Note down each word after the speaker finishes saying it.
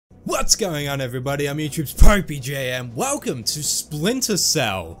What's going on, everybody? I'm YouTube's popeyJN. Welcome to Splinter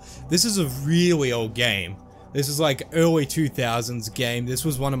Cell. This is a really old game. This is like early 2000s game. This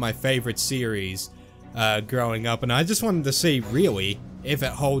was one of my favorite series growing up, and I just wanted to see, really, if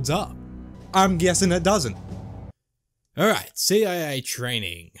it holds up. I'm guessing it doesn't. Alright, CIA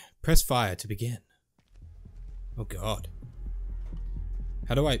training. Press fire to begin. Oh god.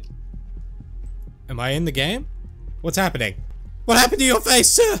 How do I... Am I in the game? What's happening? What happened to your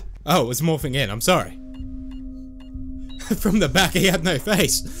face, sir? Oh, it's morphing in. I'm sorry. From the back, he had no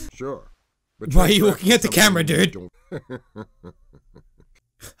face. Sure. But why are you looking at the camera, dude?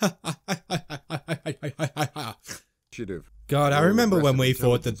 God, I remember when we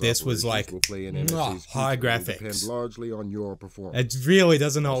thought that this was like high graphics. Largely on your performance. It really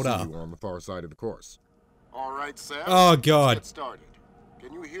doesn't hold up. On the far side of the course. All right, Sam. Oh god. Let's get started.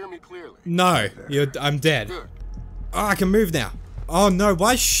 Can you hear me clearly? No, I'm dead. Good. Oh, I can move now. Oh no,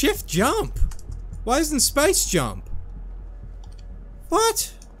 why shift jump? Why isn't space jump?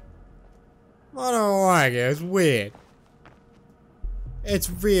 What? I don't like it, it's weird. It's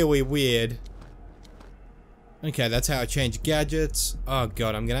really weird. Okay, that's how I change gadgets. Oh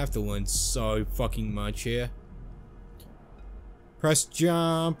god, I'm gonna have to learn so fucking much here. Press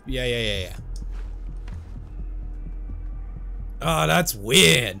jump. Yeah. Oh, that's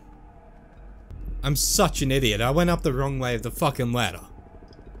weird. I'm such an idiot. I went up the wrong way of the fucking ladder.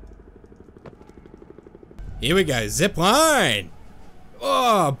 Here we go. Zip line.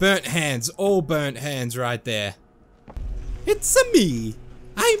 Oh, burnt hands. All burnt hands right there. It's me.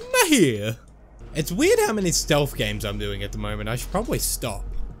 I'm here. It's weird how many stealth games I'm doing at the moment. I should probably stop.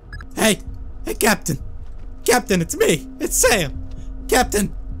 Hey, Captain. Captain, it's me. It's Sam.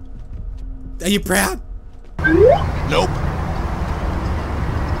 Captain. Are you proud? Nope.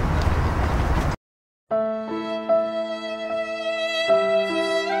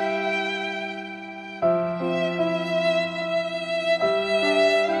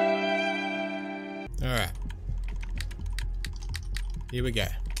 Alright. Here we go.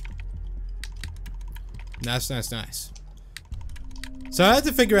 Nice. So I had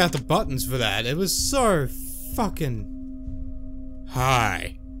to figure out the buttons for that. It was so fucking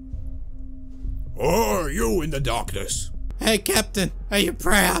high. Oh, you in the darkness. Hey, Captain, are you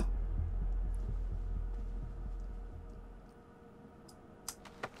proud?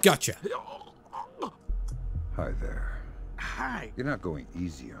 Gotcha. Hi there. Hi. You're not going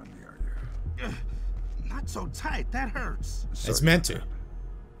easy on me, are you? Not so tight. That hurts. It's meant to.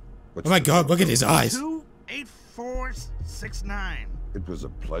 What's Oh my the god, number? look at his eyes. 28469. It was a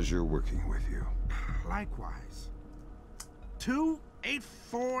pleasure working with you. Likewise.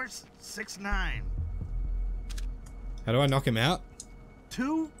 28469. How do I knock him out?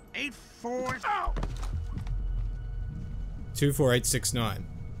 284. 24869.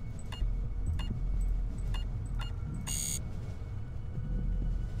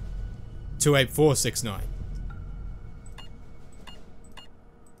 Two 28469.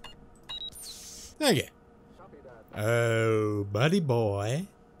 Thank you. Oh, buddy boy.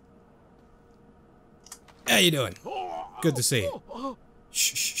 How you doing? Good to see you.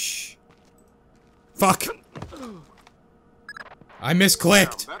 Shh. Fuck. I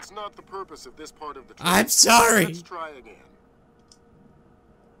misclicked. Now, that's not the purpose of this part of the I'm sorry. Let's try again.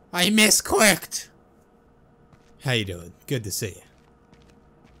 I misclicked. How you doing? Good to see you.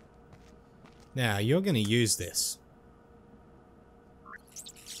 Now, you're gonna use this.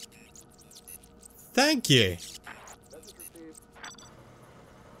 Thank you.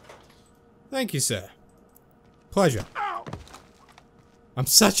 Thank you, sir. Pleasure. I'm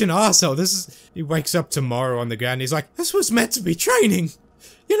such an arsehole. He wakes up tomorrow on the ground and he's like, this was meant to be training.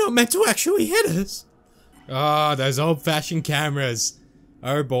 You're not meant to actually hit us. Oh, those old-fashioned cameras.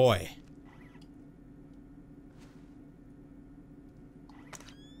 Oh boy.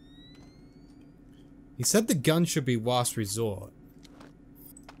 He said the gun should be last resort.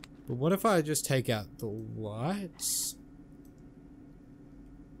 But what if I just take out the lights?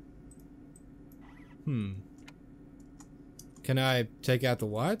 Can I take out the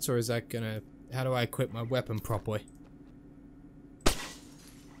lights, or is that gonna... How do I equip my weapon properly?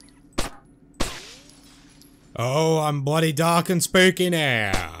 Oh, I'm bloody dark and spooky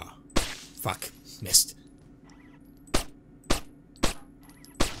now. Fuck. Missed.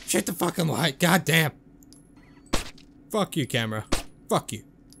 Shoot the fucking light. God damn. Fuck you, camera. Fuck you.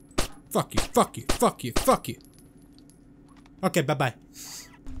 Fuck you. Okay, bye-bye.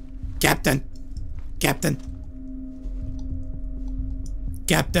 Captain,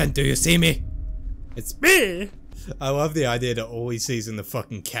 do you see me? It's me! I love the idea that all he sees in the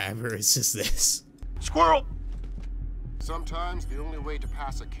fucking camera is just this. Squirrel! Sometimes the only way to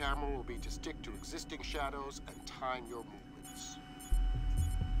pass a camera will be to stick to existing shadows and time your movements.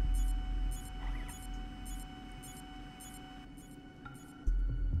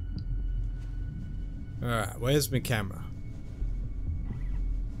 Alright, where's my camera?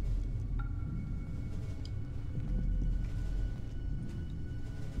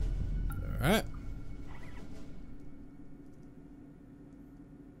 Alright.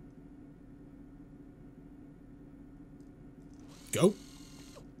 Go.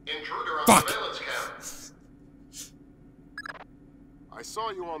 Intruder on Fuck. surveillance cam. I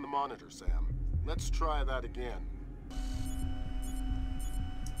saw you on the monitor, Sam. Let's try that again.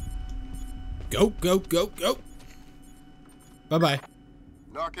 Go, go, go, go. Bye-bye.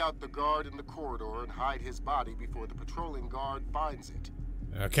 Knock out the guard in the corridor and hide his body before the patrolling guard finds it.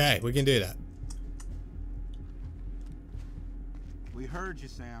 Okay, we can do that. We heard you,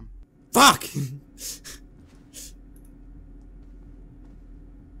 Sam. Fuck!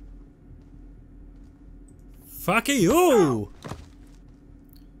 Fuck you!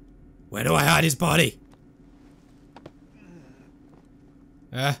 Where do I hide his body?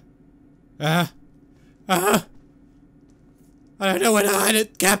 I don't know where to hide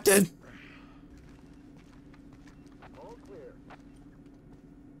it, Captain.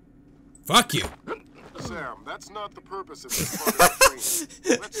 Fuck you. Sam, that's not the purpose of this part of the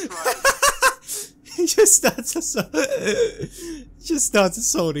training. Let's try it. He just starts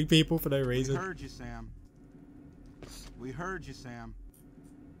assaulting people for no We reason. heard you, Sam. We heard you, Sam.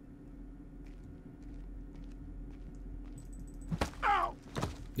 Ow!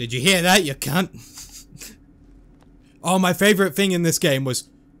 Did you hear that, you cunt? Oh, my favorite thing in this game was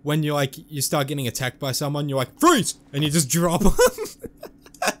when you start getting attacked by someone, you're like, freeze! And you just drop them.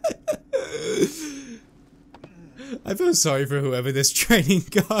 I feel sorry for whoever this training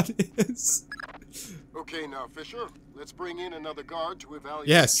guard is. Okay, now, Fisher, let's bring in another guard to evaluate.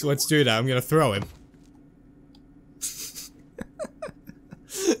 Yes, let's do that. I'm gonna throw him.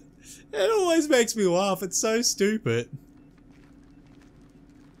 It always makes me laugh. It's so stupid.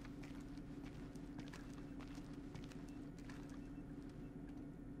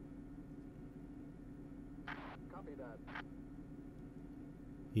 Copy that.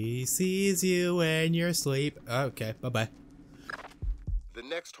 He sees you when you're asleep. Okay, bye-bye. The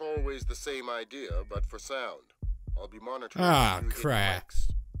next hallway's the same idea, but for sound. I'll be monitoring. Ah, you hit crap. mics.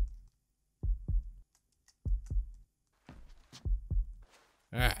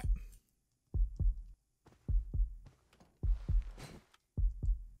 Alright.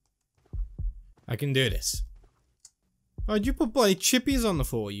 I can do this. Oh, did you put bloody chippies on the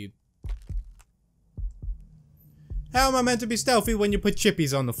floor, you... How am I meant to be stealthy when you put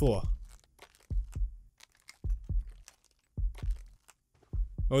chippies on the floor?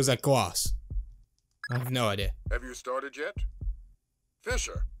 Or was that glass? I have no idea. Have you started yet?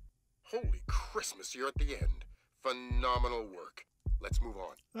 Fisher, holy Christmas, you're at the end. Phenomenal work. Let's move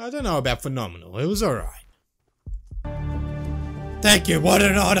on. I don't know about phenomenal. It was alright. Thank you, what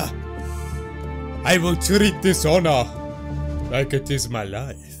an honor! I will treat this honor like it is my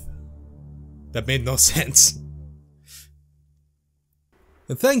life. That made no sense.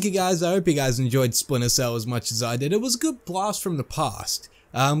 But thank you guys, I hope you guys enjoyed Splinter Cell as much as I did. It was a good blast from the past.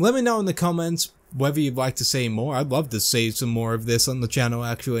 Let me know in the comments whether you'd like to see more. I'd love to see some more of this on the channel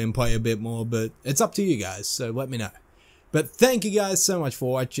actually and play a bit more, but it's up to you guys, so let me know. But thank you guys so much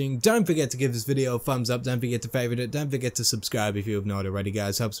for watching. Don't forget to give this video a thumbs up. Don't forget to favorite it. Don't forget to subscribe if you have not already,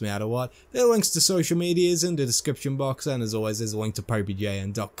 guys. Helps me out a lot. There are links to social medias in the description box. And as always, there's a link to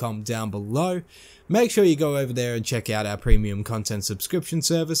popeyJN.com down below. Make sure you go over there and check out our premium content subscription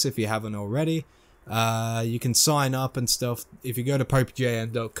service if you haven't already. You can sign up and stuff. If you go to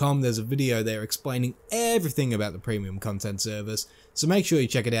popeyJN.com, there's a video there explaining everything about the premium content service. So make sure you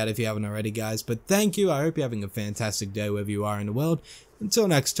check it out if you haven't already, guys. But thank you. I hope you're having a fantastic day wherever you are in the world. Until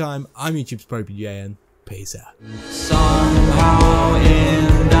next time, I'm YouTube's popeyJN. Peace out. Somehow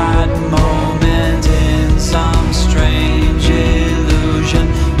in that moment, in some strange